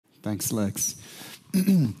Thanks, Lex.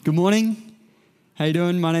 Good morning. How you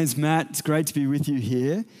doing? My name's Matt. It's great to be with you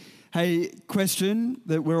here. Hey, question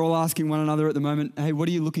that we're all asking one another at the moment. Hey, what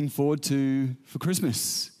are you looking forward to for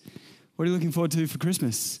Christmas? What are you looking forward to for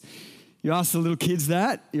Christmas? You ask the little kids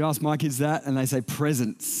that, you ask my kids that, and they say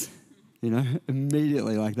presents,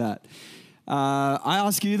 immediately like that. I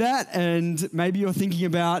ask you that, and maybe you're thinking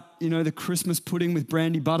about, the Christmas pudding with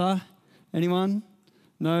brandy butter. Anyone?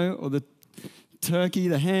 No? Or the turkey,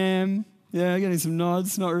 the ham? Yeah, getting some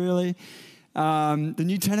nods, not really. The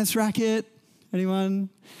new tennis racket? Anyone?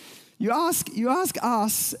 You ask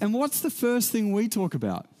us, and what's the first thing we talk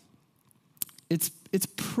about? It's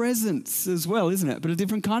presents as well, isn't it? But a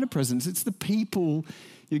different kind of presents. It's the people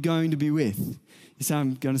you're going to be with. You say,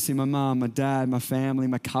 I'm going to see my mum, my dad, my family,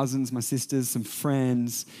 my cousins, my sisters, some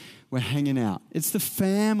friends. We're hanging out. It's the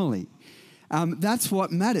family. That's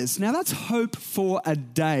what matters. Now, that's hope for a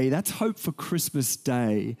day. That's hope for Christmas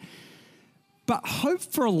Day. But hope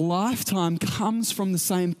for a lifetime comes from the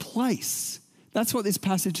same place. That's what this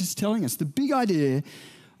passage is telling us. The big idea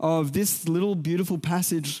of this little beautiful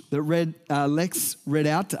passage that Lex read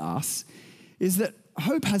out to us is that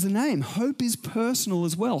hope has a name. Hope is personal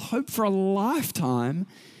as well. Hope for a lifetime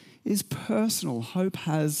is personal. Hope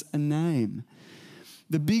has a name.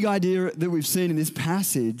 The big idea that we've seen in this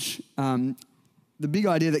passage, the big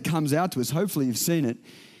idea that comes out to us, hopefully you've seen it,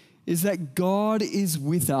 is that God is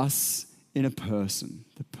with us in a person,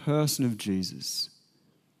 the person of Jesus.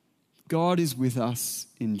 God is with us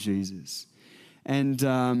in Jesus. And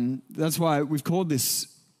that's why we've called this,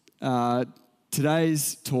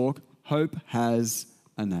 today's talk, Hope Has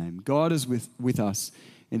a Name. God is with us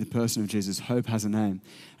in the person of Jesus. Hope has a name.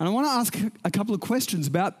 And I want to ask a couple of questions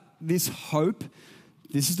about this hope.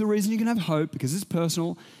 This is the reason you can have hope, because it's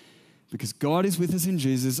personal, because God is with us in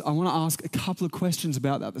Jesus. I want to ask a couple of questions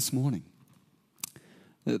about that this morning.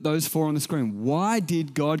 Those four on the screen. Why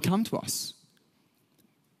did God come to us?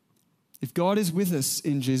 If God is with us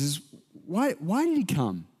in Jesus, why did he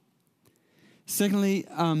come? Secondly,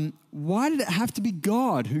 why did it have to be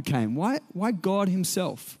God who came? Why God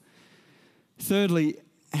himself? Thirdly,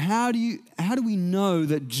 how do we know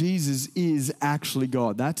that Jesus is actually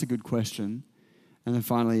God? That's a good question. And then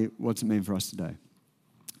finally, what's it mean for us today?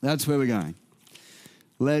 That's where we're going.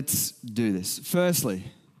 Let's do this. Firstly,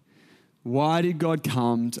 why did God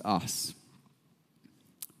come to us?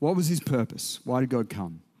 What was his purpose? Why did God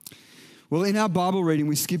come? Well, in our Bible reading,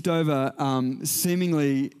 we skipped over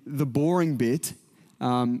seemingly the boring bit.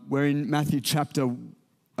 We're in Matthew chapter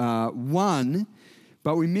 1,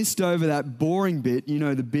 but we missed over that boring bit,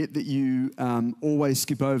 the bit that you always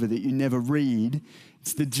skip over, that you never read.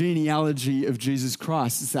 It's the genealogy of Jesus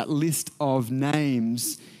Christ. It's that list of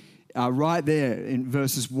names right there in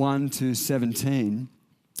verses 1 to 17.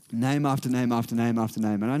 Name after name after name after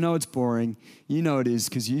name. And I know it's boring. You know it is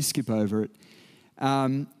because you skip over it.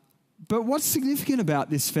 But what's significant about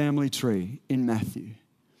this family tree in Matthew?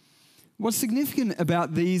 What's significant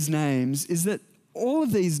about these names is that all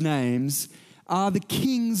of these names are the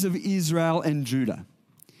kings of Israel and Judah.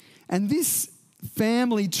 And this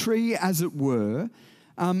family tree, as it were,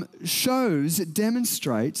 it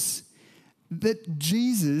demonstrates that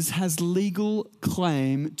Jesus has legal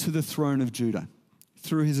claim to the throne of Judah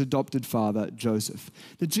through his adopted father, Joseph.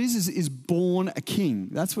 That Jesus is born a king.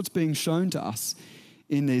 That's what's being shown to us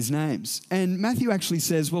in these names. And Matthew actually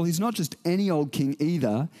says, well, he's not just any old king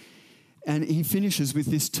either. And he finishes with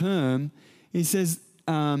this term. He says,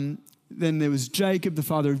 then there was Jacob, the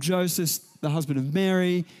father of Joseph, the husband of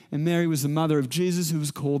Mary, and Mary was the mother of Jesus, who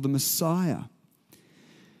was called the Messiah.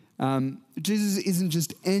 Jesus isn't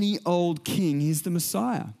just any old king, he's the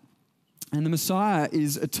Messiah. And the Messiah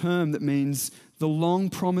is a term that means the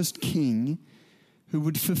long-promised king who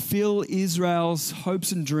would fulfill Israel's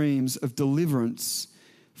hopes and dreams of deliverance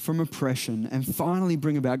from oppression and finally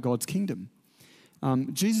bring about God's kingdom.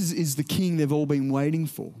 Jesus is the king they've all been waiting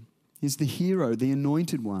for. He's the hero, the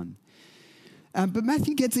anointed one. But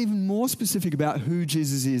Matthew gets even more specific about who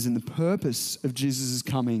Jesus is and the purpose of Jesus'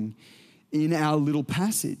 coming in our little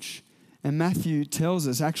passage. And Matthew tells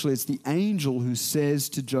us, actually, it's the angel who says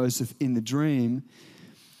to Joseph in the dream,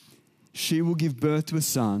 she will give birth to a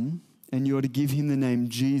son, and you are to give him the name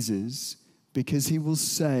Jesus, because he will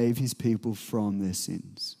save his people from their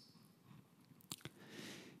sins.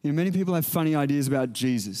 Many people have funny ideas about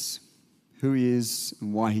Jesus, who he is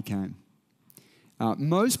and why he came.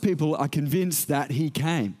 Most people are convinced that he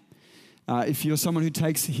came. If you're someone who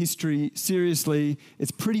takes history seriously,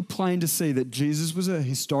 it's pretty plain to see that Jesus was a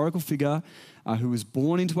historical figure who was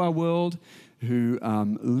born into our world, who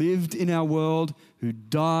lived in our world, who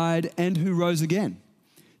died, and who rose again.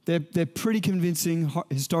 They're pretty convincing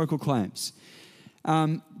historical claims.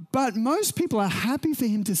 But most people are happy for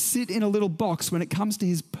him to sit in a little box when it comes to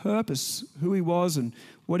his purpose, who he was and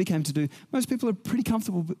what he came to do. Most people are pretty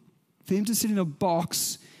comfortable for him to sit in a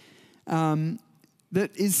box that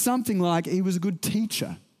is something like he was a good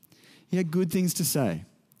teacher. He had good things to say.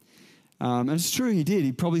 And it's true, he did.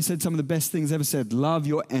 He probably said some of the best things ever said. Love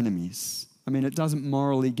your enemies. I mean, it doesn't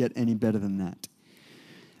morally get any better than that.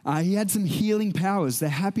 He had some healing powers. They're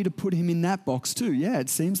happy to put him in that box too. Yeah, it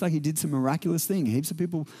seems like he did some miraculous thing. Heaps of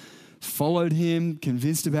people followed him,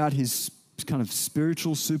 convinced about his kind of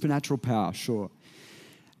spiritual, supernatural power, sure.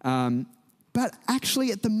 But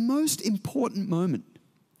actually, at the most important moment,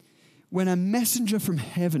 when a messenger from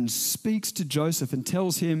heaven speaks to Joseph and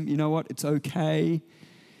tells him, you know what, it's okay.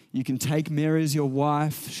 You can take Mary as your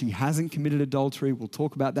wife. She hasn't committed adultery. We'll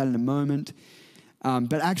talk about that in a moment.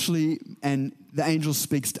 But actually, and the angel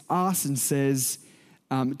speaks to us and says,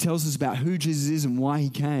 tells us about who Jesus is and why he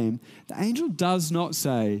came. The angel does not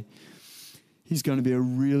say he's going to be a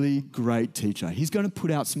really great teacher. He's going to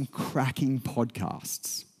put out some cracking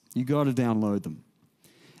podcasts. You got to download them.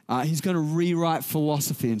 He's going to rewrite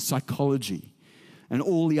philosophy and psychology and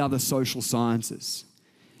all the other social sciences.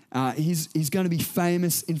 He's going to be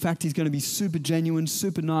famous. In fact, he's going to be super genuine,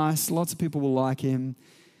 super nice. Lots of people will like him.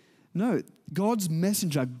 No, God's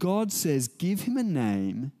messenger, God says, give him a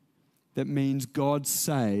name that means God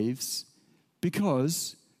saves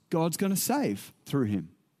because God's going to save through him.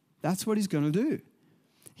 That's what he's going to do.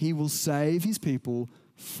 He will save his people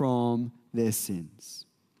from their sins.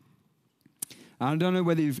 I don't know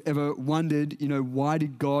whether you've ever wondered, why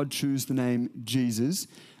did God choose the name Jesus?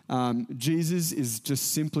 Jesus is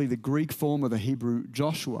just simply the Greek form of the Hebrew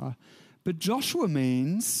Joshua. But Joshua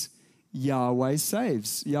means Yahweh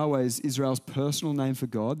saves. Yahweh is Israel's personal name for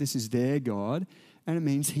God. This is their God. And it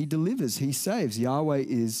means he delivers, he saves. Yahweh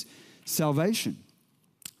is salvation.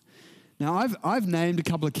 Now, I've named a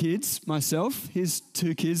couple of kids myself. Here's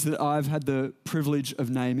 2 kids that I've had the privilege of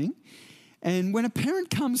naming. And when a parent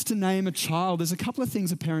comes to name a child, there's a couple of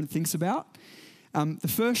things a parent thinks about. The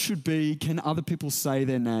first should be, can other people say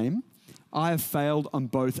their name? I have failed on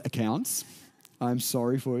both accounts. I'm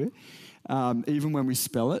sorry for you. Even when we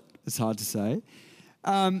spell it, it's hard to say.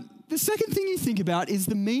 The second thing you think about is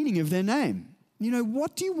the meaning of their name.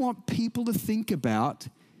 What do you want people to think about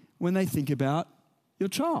when they think about your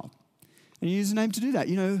child? And you use a name to do that.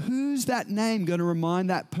 Who's that name going to remind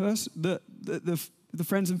that person, the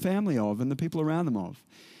friends and family of and the people around them of?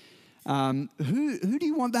 Who do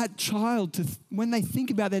you want that child to, when they think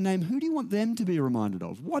about their name, who do you want them to be reminded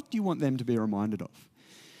of? What do you want them to be reminded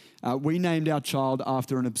of? We named our child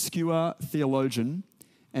after an obscure theologian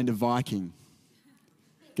and a Viking.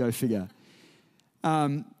 Go figure.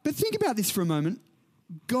 But think about this for a moment.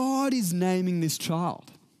 God is naming this child.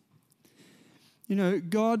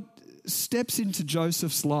 God steps into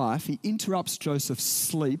Joseph's life. He interrupts Joseph's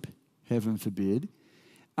sleep, heaven forbid,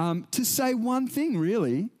 to say one thing,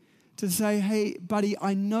 really. To say, hey, buddy,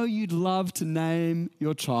 I know you'd love to name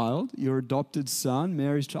your child, your adopted son,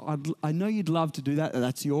 Mary's child. I know you'd love to do that.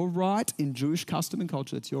 That's your right in Jewish custom and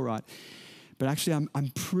culture. It's your right. But actually, I'm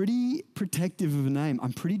pretty protective of a name.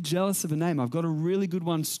 I'm pretty jealous of a name. I've got a really good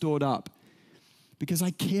one stored up because I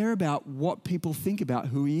care about what people think about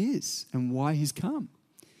who he is and why he's come.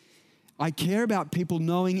 I care about people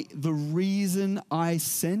knowing the reason I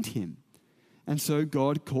sent him. And so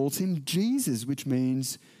God calls him Jesus, which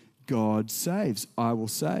means God saves. I will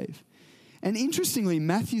save. And interestingly,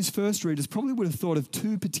 Matthew's first readers probably would have thought of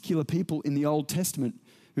 2 particular people in the Old Testament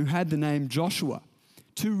who had the name Joshua.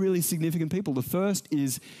 2 really significant people. The first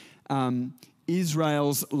is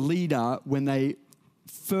Israel's leader when they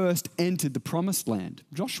first entered the Promised Land,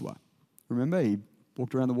 Joshua. Remember, he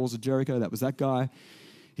walked around the walls of Jericho. That was that guy.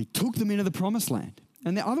 He took them into the Promised Land.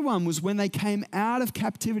 And the other one was when they came out of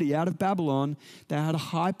captivity, out of Babylon, they had a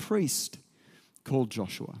high priest called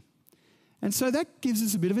Joshua. And so that gives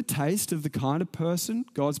us a bit of a taste of the kind of person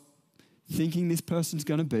God's thinking this person's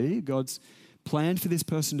going to be, God's planned for this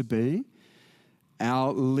person to be,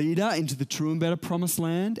 our leader into the true and better promised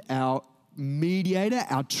land, our mediator,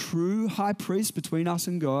 our true high priest between us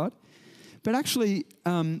and God. But actually,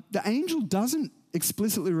 the angel doesn't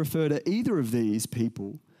explicitly refer to either of these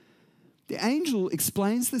people. The angel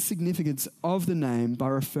explains the significance of the name by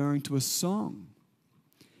referring to a song.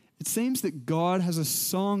 It seems that God has a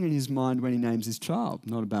song in his mind when he names his child.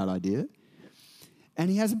 Not a bad idea.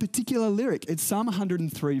 And he has a particular lyric. It's Psalm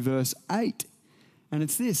 103, verse 8. And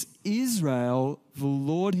it's this: Israel, the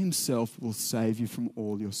Lord himself will save you from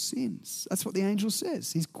all your sins. That's what the angel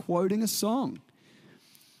says. He's quoting a song.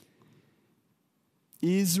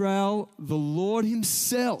 Israel, the Lord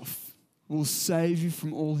himself will save you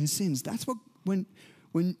from all his sins. That's what, when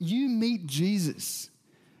you meet Jesus,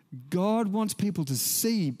 God wants people to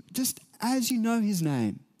see, just as you know his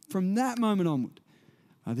name, from that moment onward,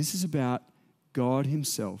 this is about God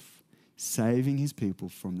himself saving his people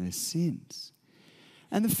from their sins.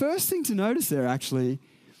 And the first thing to notice there, actually,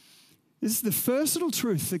 this is the first little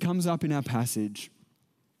truth that comes up in our passage,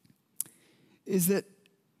 is that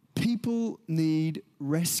people need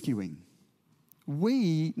rescuing.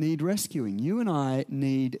 We need rescuing. You and I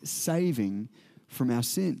need saving from our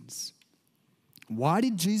sins. Why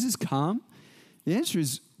did Jesus come? The answer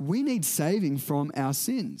is we need saving from our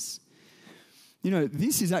sins. You know,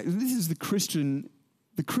 this is the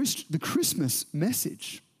Christmas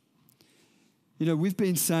message. You know, we've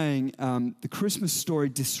been saying the Christmas story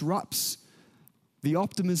disrupts the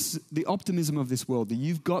optimism of this world. That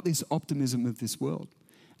you've got this optimism of this world.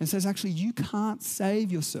 And says, actually, you can't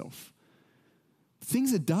save yourself.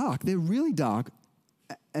 Things are dark. They're really dark.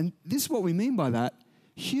 And this is what we mean by that.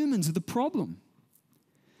 Humans are the problem.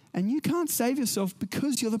 And you can't save yourself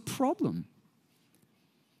because you're the problem.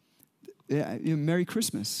 Yeah, Merry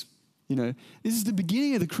Christmas. You know, this is the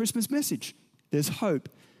beginning of the Christmas message. There's hope.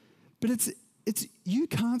 But it's you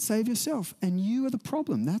can't save yourself, and you are the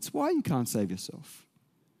problem. That's why you can't save yourself.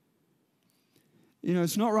 You know,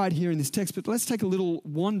 it's not right here in this text, but let's take a little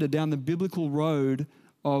wander down the biblical road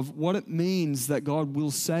of what it means that God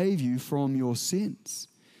will save you from your sins.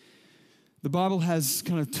 The Bible has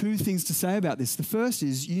kind of two things to say about this. The first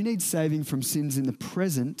is you need saving from sins in the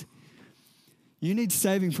present. You need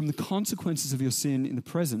saving from the consequences of your sin in the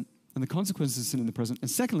present, and the consequences of sin in the present. And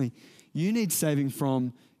secondly, you need saving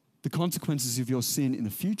from the consequences of your sin in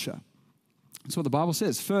the future. That's what the Bible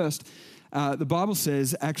says. First, the Bible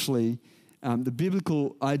says actually, the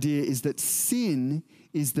biblical idea is that sin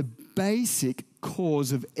is the basic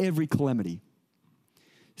cause of every calamity.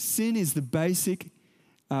 Sin is the basic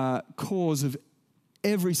cause of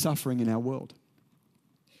every suffering in our world.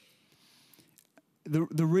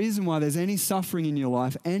 The reason why there's any suffering in your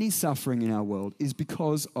life, any suffering in our world, is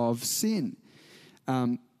because of sin.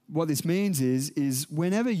 What this means is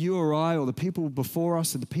whenever you or I or the people before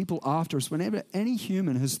us or the people after us, whenever any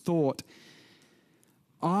human has thought,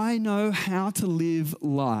 I know how to live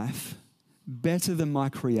life better than my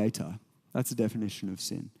Creator. That's a definition of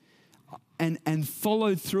sin. And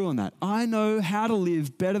followed through on that. I know how to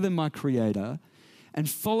live better than my Creator, and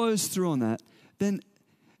follows through on that. Then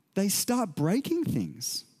they start breaking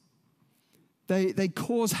things. They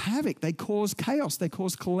cause havoc. They cause chaos. They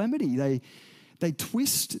cause calamity. They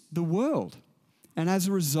twist the world. And as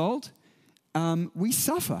a result, we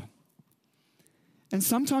suffer. And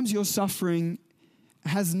sometimes your suffering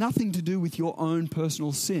has nothing to do with your own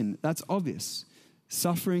personal sin. That's obvious.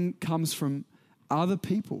 Suffering comes from other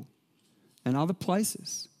people and other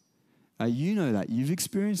places. You know that. You've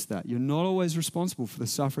experienced that. You're not always responsible for the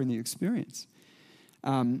suffering that you experience.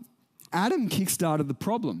 Adam kickstarted the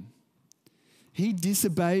problem. He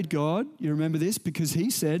disobeyed God. You remember this? Because he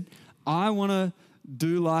said, I want to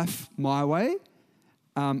do life my way.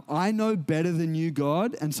 I know better than you,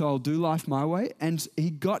 God, and so I'll do life my way. And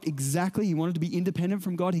he wanted to be independent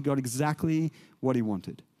from God. He got exactly what he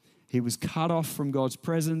wanted. He was cut off from God's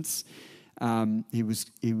presence. He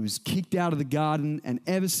was kicked out of the garden, and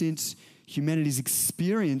ever since, humanity's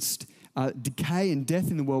experienced decay and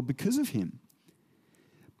death in the world because of him.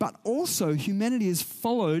 But also, humanity has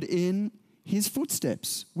followed in his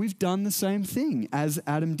footsteps. We've done the same thing as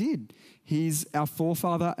Adam did. He's our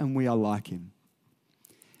forefather, and we are like him.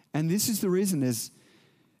 And this is the reason there's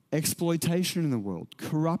exploitation in the world,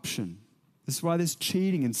 corruption. This is why there's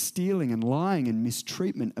cheating and stealing and lying and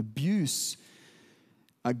mistreatment, abuse,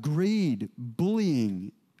 greed,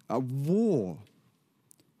 bullying, war.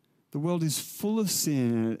 The world is full of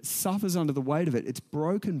sin and it suffers under the weight of it. It's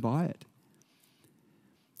broken by it.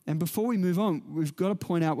 And before we move on, we've got to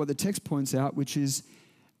point out what the text points out, which is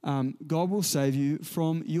God will save you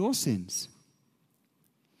from your sins.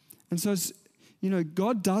 And so it's,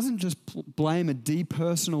 God doesn't just blame a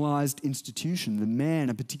depersonalized institution, the man,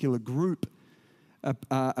 a particular group,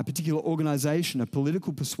 a particular organization, a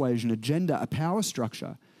political persuasion, a gender, a power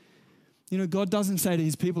structure. God doesn't say to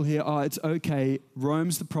his people here, oh, it's okay,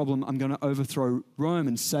 Rome's the problem, I'm going to overthrow Rome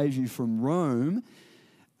and save you from Rome.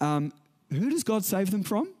 Who does God save them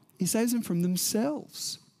from? He saves them from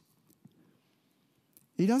themselves.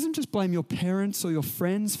 He doesn't just blame your parents or your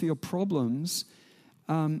friends for your problems.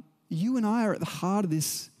 You and I are at the heart of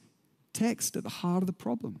this text, at the heart of the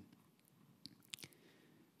problem.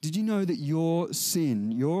 Did you know that your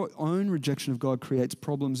sin, your own rejection of God, creates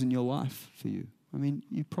problems in your life for you? I mean,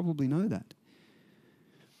 you probably know that.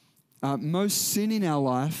 most sin in our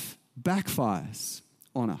life backfires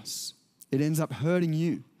on us. It ends up hurting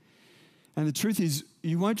you. And the truth is,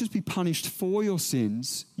 you won't just be punished for your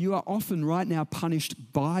sins, you are often right now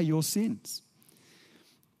punished by your sins.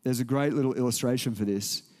 There's a great little illustration for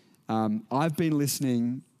this. I've been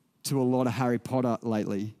listening to a lot of Harry Potter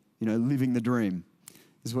lately, living the dream.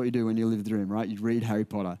 This is what you do when you live the dream, right? You read Harry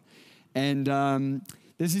Potter. And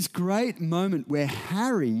there's this great moment where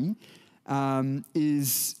Harry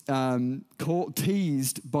is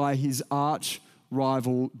teased by his arch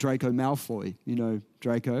rival Draco Malfoy. You know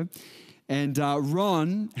Draco. And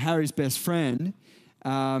Ron, Harry's best friend,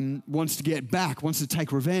 wants to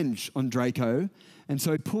take revenge on Draco. And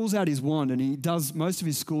so he pulls out his wand, and he does most of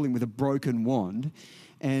his schooling with a broken wand.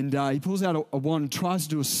 And he pulls out a wand, tries to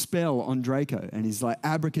do a spell on Draco. And he's like,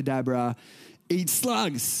 abracadabra, eat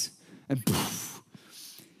slugs. And poof,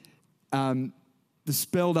 the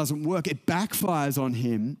spell doesn't work. It backfires on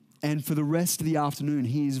him. And for the rest of the afternoon,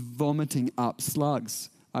 he's vomiting up slugs.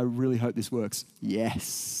 I really hope this works.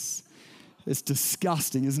 Yes. It's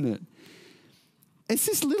disgusting, isn't it? It's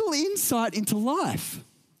this little insight into life.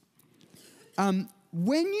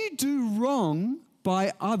 When you do wrong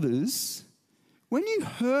by others, when you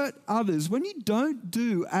hurt others, when you don't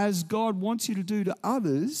do as God wants you to do to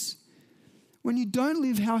others, when you don't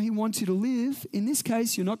live how he wants you to live, in this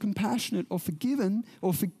case, you're not compassionate or forgiven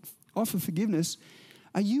or offer forgiveness,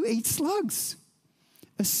 you eat slugs.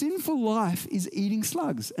 A sinful life is eating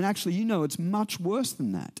slugs. And actually, it's much worse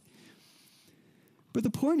than that. But the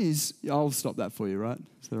point is, I'll stop that for you, right?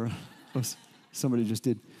 Is that right? Oh, somebody just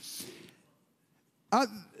did.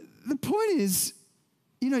 The point is,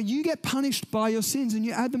 you get punished by your sins and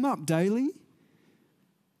you add them up daily.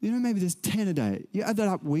 Maybe there's 10 a day. You add that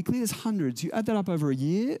up weekly, there's hundreds. You add that up over a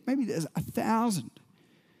year, maybe there's 1,000.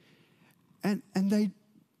 And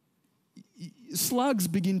slugs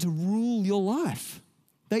begin to rule your life.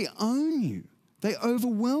 They own you. They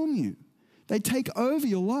overwhelm you. They take over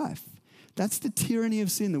your life. That's the tyranny of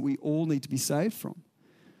sin that we all need to be saved from.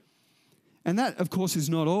 And that, of course, is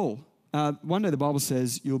not all. One day the Bible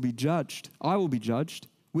says you'll be judged. I will be judged.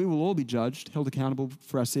 We will all be judged, held accountable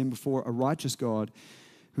for our sin before a righteous God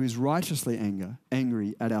who is righteously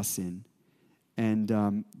angry at our sin. And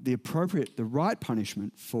the right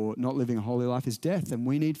punishment for not living a holy life is death. And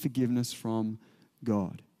we need forgiveness from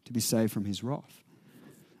God to be saved from his wrath.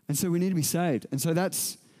 And so we need to be saved. And so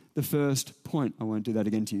that's the first point. I won't do that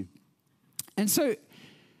again to you. And so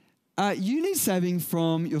you need saving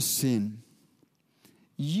from your sin.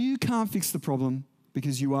 You can't fix the problem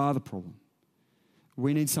because you are the problem.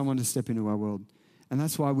 We need someone to step into our world. And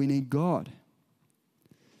that's why we need God.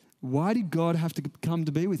 Why did God have to come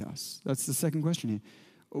to be with us? That's the second question here.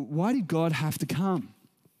 Why did God have to come?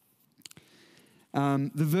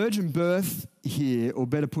 The virgin birth here, or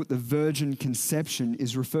better put, the virgin conception,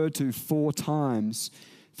 is referred to 4 times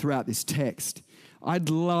throughout this text.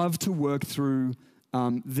 I'd love to work through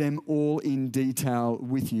them all in detail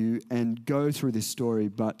with you and go through this story,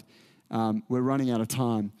 but we're running out of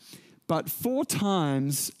time. But 4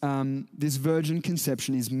 times this virgin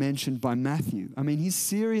conception is mentioned by Matthew. I mean, he's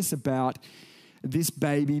serious about this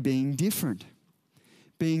baby being different,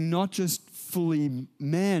 being not just fully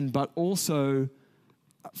man, but also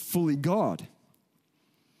fully God.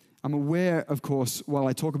 I'm aware, of course, while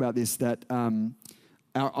I talk about this, that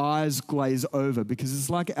our eyes glaze over because it's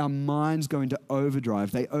like our minds go into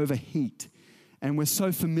overdrive. They overheat. And we're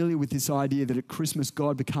so familiar with this idea that at Christmas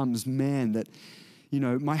God becomes man that,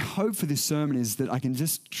 my hope for this sermon is that I can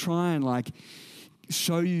just try and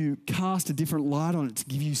cast a different light on it to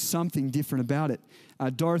give you something different about it.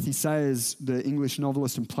 Dorothy Sayers, the English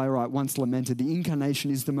novelist and playwright, once lamented, the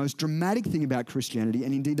incarnation is the most dramatic thing about Christianity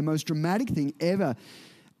and indeed the most dramatic thing ever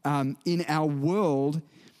in our world.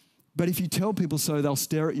 But if you tell people so, they'll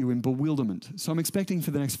stare at you in bewilderment. So I'm expecting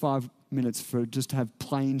for the next 5 minutes for just to have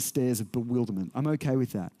plain stares of bewilderment. I'm okay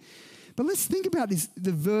with that. But let's think about this,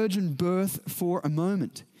 the virgin birth for a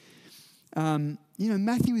moment.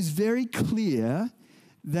 Matthew is very clear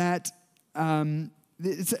that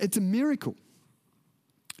it's a miracle.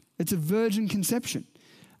 It's a virgin conception.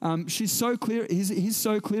 She's so clear. He's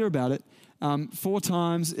so clear about it. 4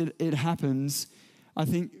 times it happens. I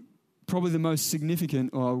think probably the most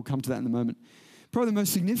significant, I'll come to that in a moment. Probably the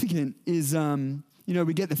most significant is,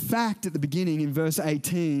 we get the fact at the beginning in verse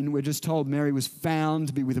 18, we're just told Mary was found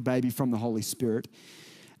to be with a baby from the Holy Spirit.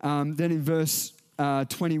 Then in verse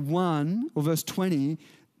 21, or verse 20,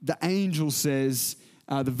 the angel says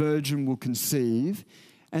the virgin will conceive.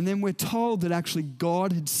 And then we're told that actually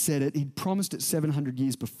God had said it. He'd promised it 700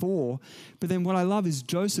 years before. But then what I love is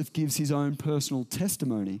Joseph gives his own personal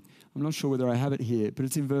testimony. I'm not sure whether I have it here, but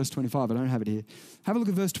it's in verse 25. I don't have it here. Have a look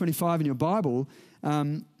at verse 25 in your Bible.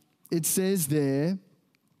 It says there,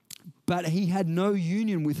 but he had no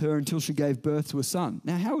union with her until she gave birth to a son.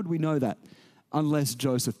 Now, how would we know that? Unless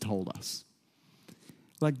Joseph told us.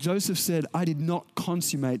 Like Joseph said, I did not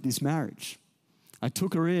consummate this marriage. I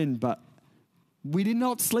took her in, but we did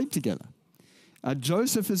not sleep together.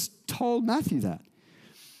 Joseph has told Matthew that.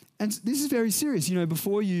 And this is very serious. You know,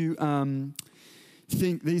 before you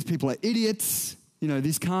think these people are idiots, you know,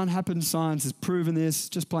 this can't happen, science has proven this,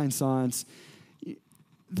 just plain science.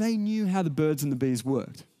 They knew how the birds and the bees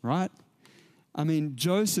worked, right? I mean,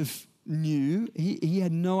 Joseph knew, he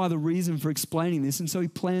had no other reason for explaining this, and so he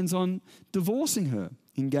plans on divorcing her.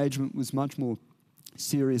 Engagement was much more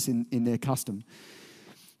serious in their custom.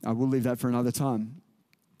 We'll leave that for another time.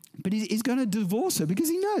 But he's going to divorce her because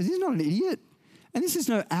he knows he's not an idiot. And this is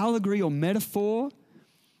no allegory or metaphor.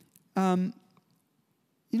 You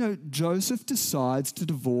know, Joseph decides to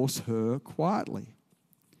divorce her quietly.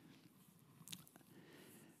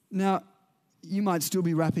 Now, you might still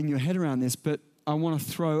be wrapping your head around this, but I want to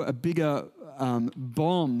throw a bigger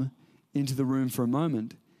bomb into the room for a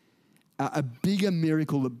moment. A bigger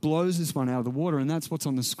miracle that blows this one out of the water, and that's what's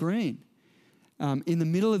on the screen. In the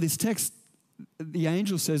middle of this text, the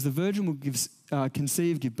angel says, the virgin will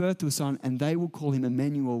conceive, give birth to a son, and they will call him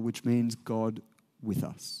Emmanuel, which means God with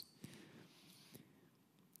us.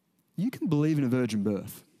 You can believe in a virgin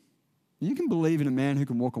birth. You can believe in a man who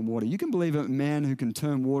can walk on water. You can believe in a man who can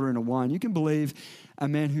turn water into wine. You can believe a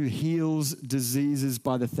man who heals diseases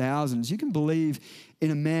by the thousands. You can believe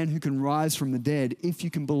in a man who can rise from the dead if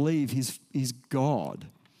you can believe he's God,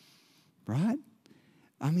 right?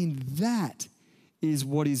 I mean, that is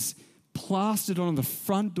what is plastered on the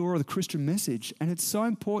front door of the Christian message, and it's so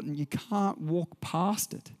important you can't walk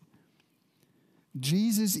past it.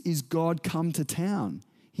 Jesus is God come to town.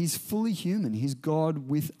 He's fully human. He's God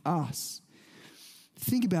with us.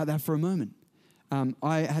 Think about that for a moment.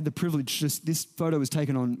 I had the privilege, this photo was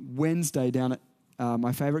taken on Wednesday down at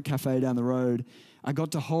my favorite cafe down the road. I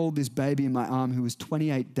got to hold this baby in my arm who was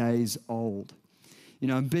 28 days old. You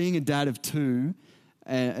know, and being a dad of two,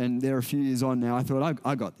 and they're a few years on now, I thought,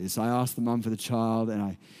 I got this. I asked the mum for the child, and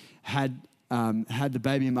I had the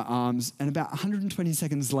baby in my arms, and about 120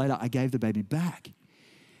 seconds later, I gave the baby back.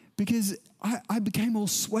 Because I became all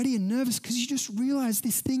sweaty and nervous because you just realize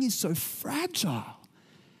this thing is so fragile.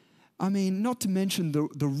 I mean, not to mention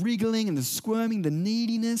the wriggling and the squirming, the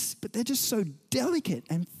neediness, but they're just so delicate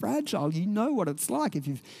and fragile. You know what it's like if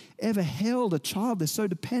you've ever held a child. They're so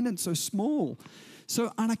dependent, so small,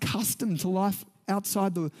 so unaccustomed to life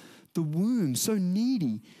outside the womb, so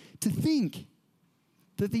needy. To think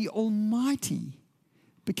that the Almighty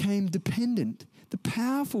became dependent, the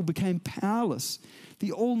powerful became powerless,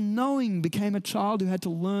 the all-knowing became a child who had to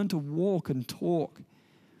learn to walk and talk.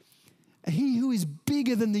 He who is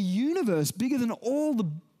bigger than the universe, bigger than all the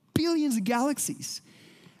billions of galaxies,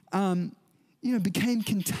 became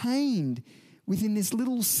contained within this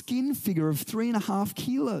little skin figure of 3.5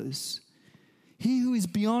 kilos. He who is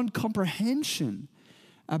beyond comprehension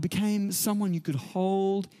became someone you could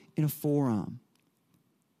hold in a forearm.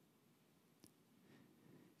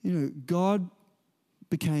 You know, God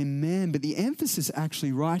became man, but the emphasis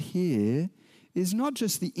actually right here is not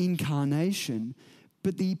just the incarnation,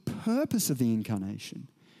 but the purpose of the incarnation,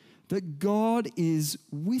 that God is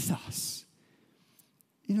with us.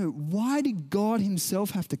 You know, why did God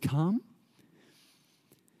himself have to come?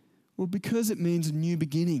 Well, because it means a new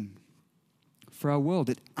beginning for our world.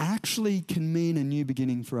 It actually can mean a new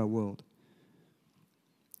beginning for our world.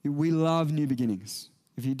 We love new beginnings.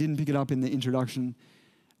 If you didn't pick it up in the introduction,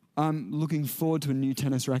 I'm looking forward to a new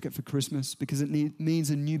tennis racket for Christmas because it means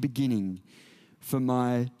a new beginning for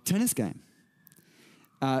my tennis game.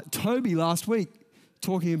 Toby last week,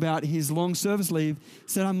 talking about his long service leave,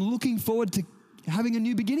 said, I'm looking forward to having a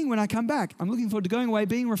new beginning when I come back. I'm looking forward to going away,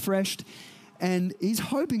 being refreshed, and he's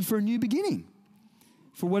hoping for a new beginning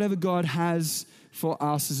for whatever God has for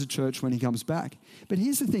us as a church when he comes back. But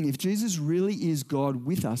here's the thing, if Jesus really is God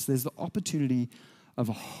with us, there's the opportunity of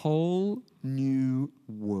a whole new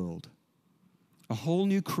world, a whole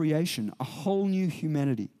new creation, a whole new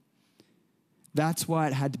humanity. That's why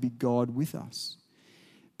it had to be God with us.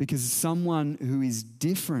 Because someone who is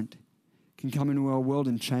different can come into our world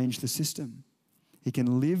and change the system. He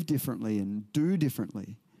can live differently and do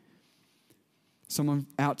differently. Someone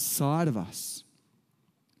outside of us.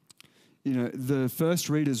 You know, the first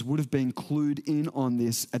readers would have been clued in on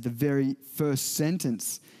this at the very first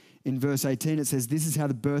sentence in verse 18, it says, this is how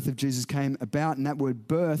the birth of Jesus came about. And that word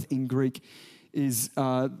birth in Greek is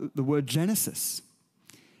the word Genesis.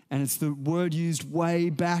 And it's the word used way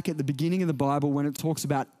back at the beginning of the Bible when it talks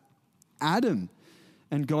about Adam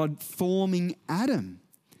and God forming Adam.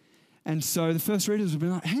 And so the first readers would be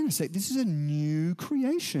like, hang on a sec, this is a new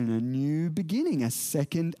creation, a new beginning, a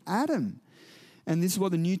second Adam. And this is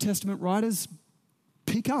what the New Testament writers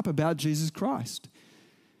pick up about Jesus Christ.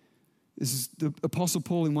 This is the Apostle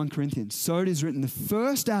Paul in 1 Corinthians. So it is written, the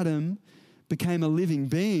first Adam became a living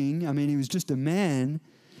being. I mean, he was just a man.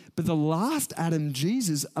 But the last Adam,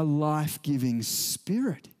 Jesus, a life-giving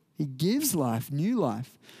spirit. He gives life, new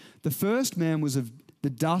life. The first man was of the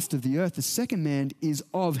dust of the earth. The second man is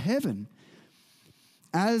of heaven.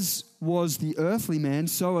 As was the earthly man,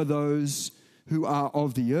 so are those who are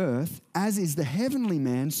of the earth. As is the heavenly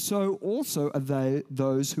man, so also are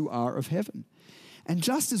those who are of heaven. And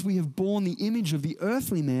just as we have borne the image of the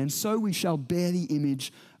earthly man, so we shall bear the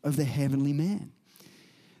image of the heavenly man.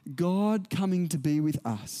 God coming to be with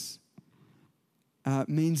us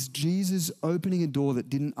means Jesus opening a door that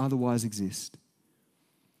didn't otherwise exist.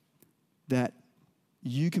 That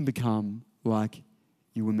you can become like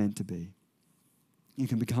you were meant to be. You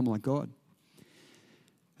can become like God.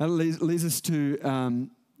 That leads us to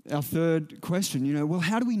our third question. Well,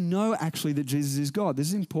 how do we know actually that Jesus is God? This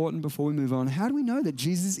is important before we move on. How do we know that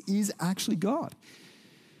Jesus is actually God?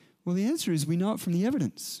 Well, the answer is we know it from the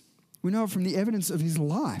evidence. We know it from the evidence of his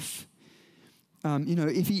life.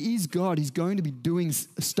 If he is God, he's going to be doing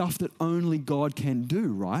stuff that only God can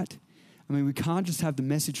do, right? I mean, we can't just have the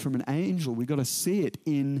message from an angel. We've got to see it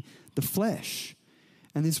in the flesh.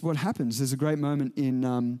 And this is what happens. There's a great moment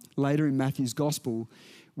later in Matthew's gospel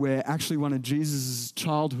where actually one of Jesus'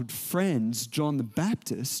 childhood friends, John the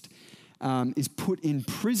Baptist, is put in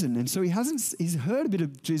prison. And so he's heard a bit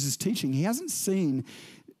of Jesus' teaching. He hasn't seen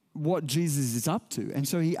what Jesus is up to. And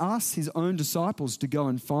so he asks his own disciples to go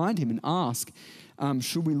and find him and ask,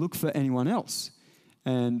 should we look for anyone else?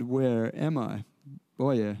 And where am I?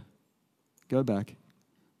 Oh yeah, go back.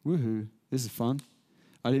 Woohoo, this is fun.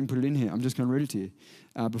 I didn't put it in here. I'm just going to read it to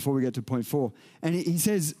you before we get to point 4. And he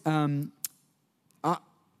says,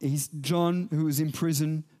 he's John, who was in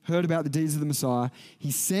prison, heard about the deeds of the Messiah.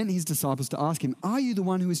 He sent his disciples to ask him, are you the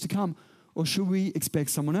one who is to come, or should we expect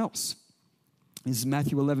someone else? This is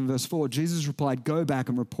Matthew 11, verse 4. Jesus replied, go back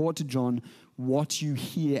and report to John what you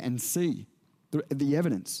hear and see, the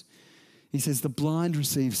evidence. He says, the blind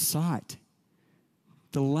receive sight.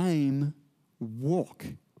 The lame walk.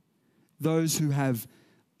 Those who have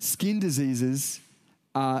skin diseases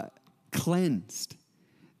are cleansed.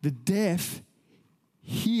 The deaf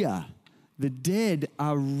hear. The dead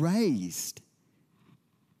are raised.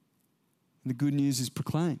 And the good news is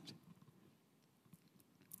proclaimed.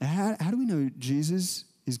 How do we know Jesus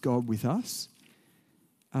is God with us?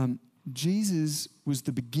 Jesus was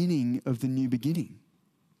the beginning of the new beginning.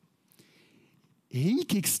 He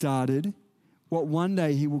kickstarted what one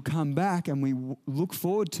day he will come back, and we look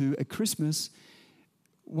forward to at Christmas.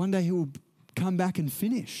 One day he will come back and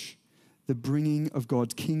finish the bringing of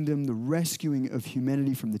God's kingdom, the rescuing of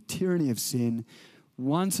humanity from the tyranny of sin,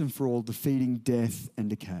 once and for all defeating death and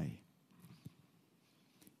decay.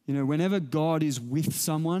 Whenever God is with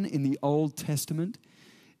someone in the Old Testament,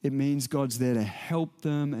 it means God's there to help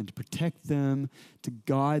them and to protect them, to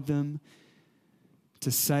guide them,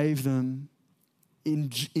 to save them. In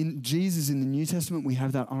Jesus in the New Testament, we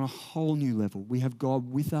have that on a whole new level. We have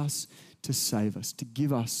God with us to save us, to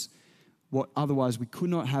give us what otherwise we could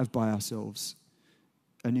not have by ourselves,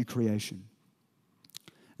 a new creation.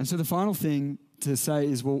 And so the final thing to say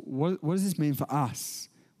is, well, what does this mean for us?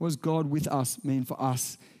 What does God with us mean for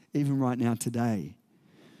us even right now today,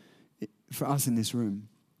 for us in this room?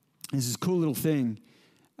 There's this cool little thing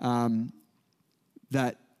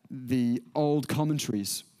that the old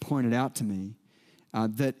commentaries pointed out to me,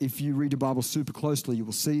 that if you read the Bible super closely, you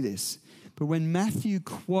will see this. But when Matthew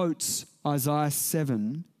quotes Isaiah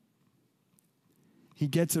 7, he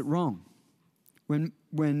gets it wrong.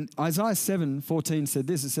 When Isaiah 7:14 said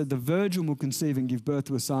this, it said, the virgin will conceive and give birth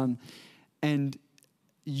to a son, and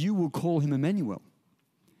you will call him Emmanuel.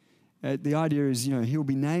 The idea is, he'll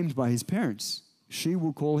be named by his parents. She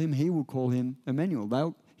will call him, he will call him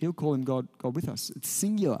Emmanuel. He'll call him God with us. It's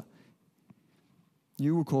singular.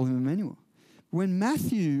 You will call him Emmanuel. When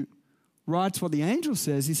Matthew writes what the angel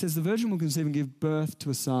says, he says, the virgin will conceive and give birth to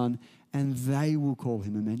a son, and they will call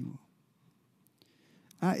him Emmanuel.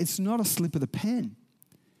 It's not a slip of the pen.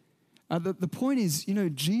 The point is,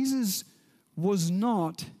 Jesus was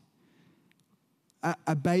not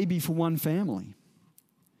a baby for one family.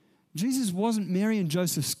 Jesus wasn't Mary and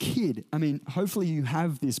Joseph's kid. I mean, hopefully you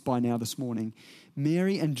have this by now this morning.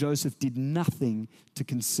 Mary and Joseph did nothing to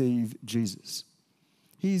conceive Jesus.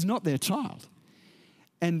 He is not their child.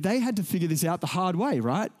 And they had to figure this out the hard way,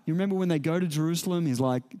 right? You remember when they go to Jerusalem, he's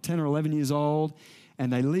like 10 or 11 years old,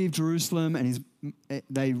 and they leave Jerusalem, and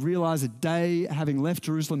they realize a day, having left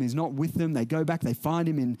Jerusalem, he's not with them. They go back, they find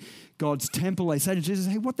him in God's temple. They say to Jesus,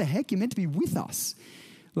 hey, what the heck? You're meant to be with us.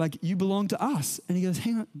 Like, you belong to us. And he goes,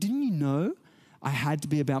 hang on, didn't you know I had to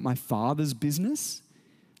be about my Father's business?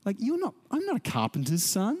 Like, I'm not a carpenter's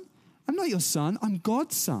son. I'm not your son. I'm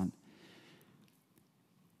God's son.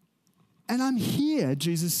 And I'm here,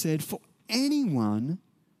 Jesus said, for anyone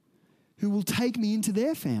who will take me into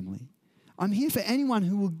their family. I'm here for anyone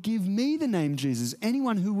who will give me the name Jesus,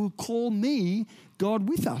 anyone who will call me God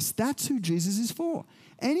with us. That's who Jesus is for.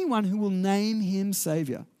 Anyone who will name him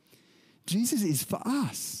Savior. Jesus is for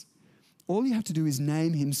us. All you have to do is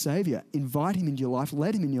name him Savior, invite him into your life,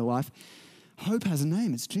 let him in your life. Hope has a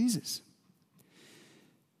name, it's Jesus.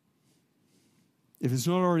 If it's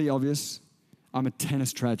not already obvious, I'm a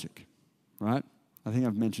tennis tragic, right? I think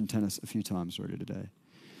I've mentioned tennis a few times already today.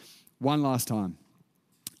 One last time.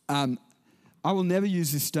 I will never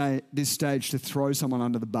use this stage to throw someone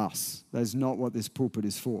under the bus. That is not what this pulpit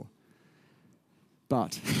is for.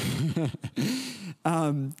 But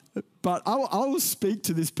I will speak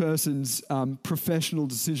to this person's professional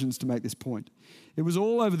decisions to make this point. It was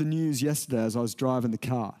all over the news yesterday as I was driving the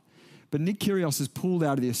car. But Nick Kyrgios has pulled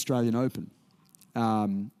out of the Australian Open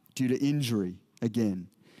due to injury again.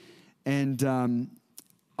 And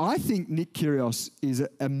I think Nick Kyrgios is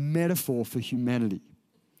a metaphor for humanity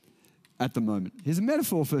at the moment. He's a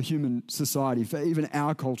metaphor for human society, for even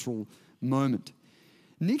our cultural moment.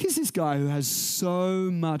 Nick is this guy who has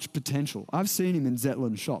so much potential. I've seen him in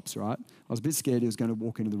Zetland shops, right? I was a bit scared he was going to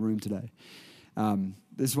walk into the room today.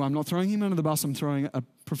 This is why I'm not throwing him under the bus. I'm throwing a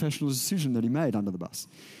professional decision that he made under the bus.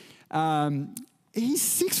 He's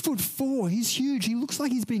 6'4". He's huge. He looks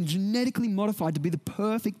like he's been genetically modified to be the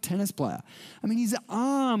perfect tennis player. I mean, his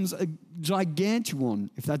arms are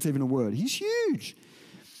gigantuan, if that's even a word. He's huge.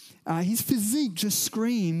 His physique just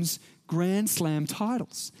screams Grand Slam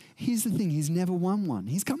titles. Here's the thing, he's never won one.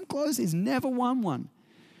 He's come close, he's never won one.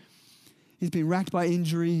 He's been racked by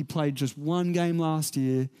injury. He played just one game last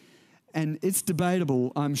year. And it's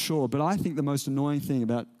debatable, I'm sure, but I think the most annoying thing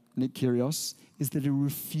about Nick Kyrgios is that he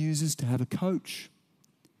refuses to have a coach.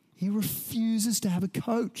 He refuses to have a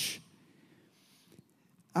coach.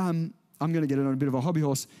 I'm going to get it on a bit of a hobby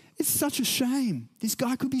horse. It's such a shame. This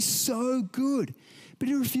guy could be so good, but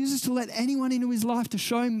he refuses to let anyone into his life to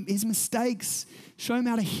show him his mistakes, show him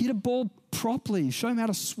how to hit a ball properly, show him how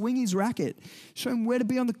to swing his racket, show him where to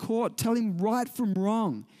be on the court, tell him right from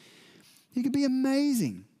wrong. He could be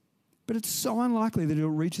amazing, but it's so unlikely that he'll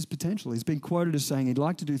reach his potential. He's been quoted as saying he'd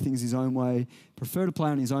like to do things his own way, prefer to play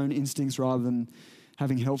on his own instincts rather than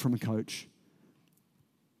having help from a coach.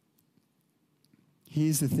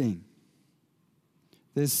 Here's the thing.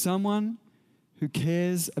 There's someone who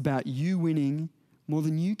cares about you winning more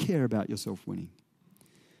than you care about yourself winning.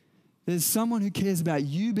 There's someone who cares about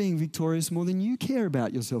you being victorious more than you care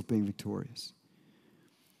about yourself being victorious.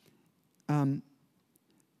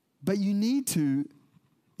 But you need to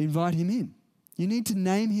invite him in. You need to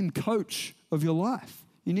name him coach of your life.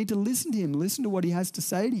 You need to listen to him, listen to what he has to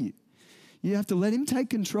say to you. You have to let him take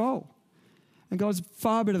control. And God's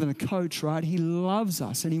far better than a coach, right? He loves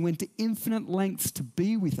us and he went to infinite lengths to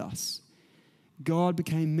be with us. God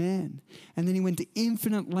became man. And then he went to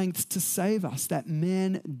infinite lengths to save us. That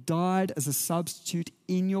man died as a substitute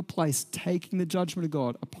in your place, taking the judgment of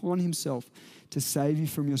God upon himself to save you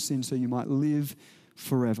from your sin so you might live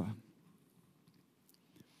forever.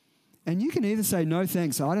 And you can either say, no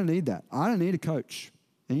thanks, I don't need that. I don't need a coach.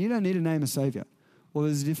 And you don't need to name a savior. Well,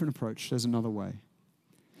 there's a different approach. There's another way.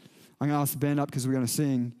 I'm going to ask the band up because we're going to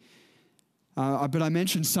sing. But I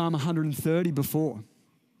mentioned Psalm 130 before.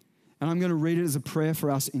 And I'm going to read it as a prayer for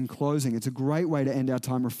us in closing. It's a great way to end our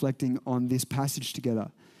time reflecting on this passage together.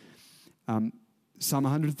 Psalm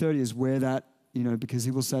 130 is where that, because he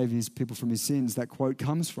will save his people from his sins, that quote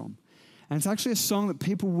comes from. And it's actually a song that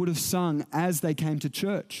people would have sung as they came to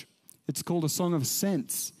church. It's called a song of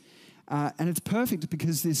ascents. And it's perfect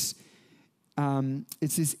because it's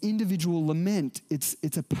this individual lament.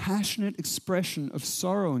 It's a passionate expression of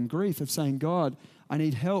sorrow and grief, of saying, God, I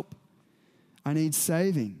need help. I need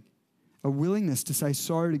saving. A willingness to say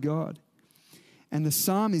sorry to God. And the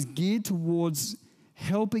psalm is geared towards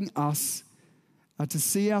helping us to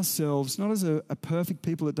see ourselves not as a perfect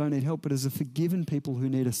people that don't need help, but as a forgiven people who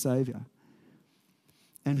need a savior.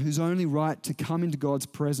 and whose only right to come into God's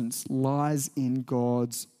presence lies in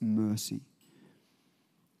God's mercy.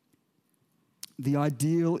 The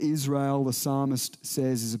ideal Israel, the psalmist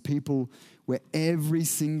says, is a people where every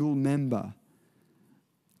single member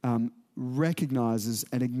recognizes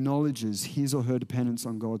and acknowledges his or her dependence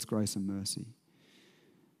on God's grace and mercy.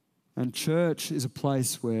 And church is a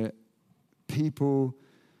place where people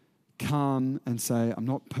come and say, I'm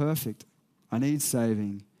not perfect, I need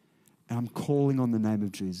saving, and I'm calling on the name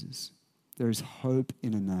of Jesus. There is hope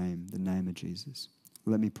in a name, the name of Jesus.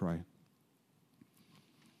 Let me pray.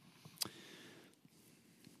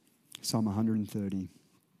 Psalm 130.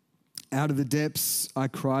 Out of the depths I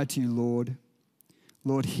cry to you, Lord.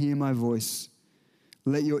 Lord, hear my voice.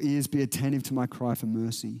 Let your ears be attentive to my cry for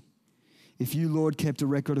mercy. If you, Lord, kept a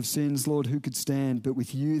record of sins, Lord, who could stand? But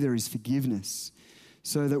with you there is forgiveness,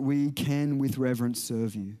 so that we can with reverence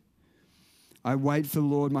serve you. I wait for the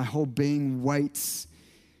Lord, my whole being waits,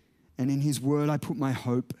 and in his word I put my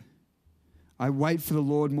hope. I wait for the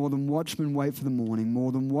Lord more than watchmen wait for the morning,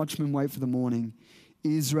 more than watchmen wait for the morning.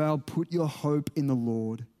 Israel, put your hope in the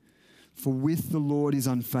Lord, for with the Lord is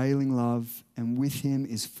unfailing love, and with him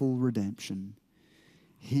is full redemption.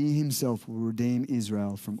 He himself will redeem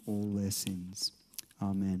Israel from all their sins.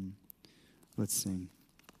 Amen. Let's sing.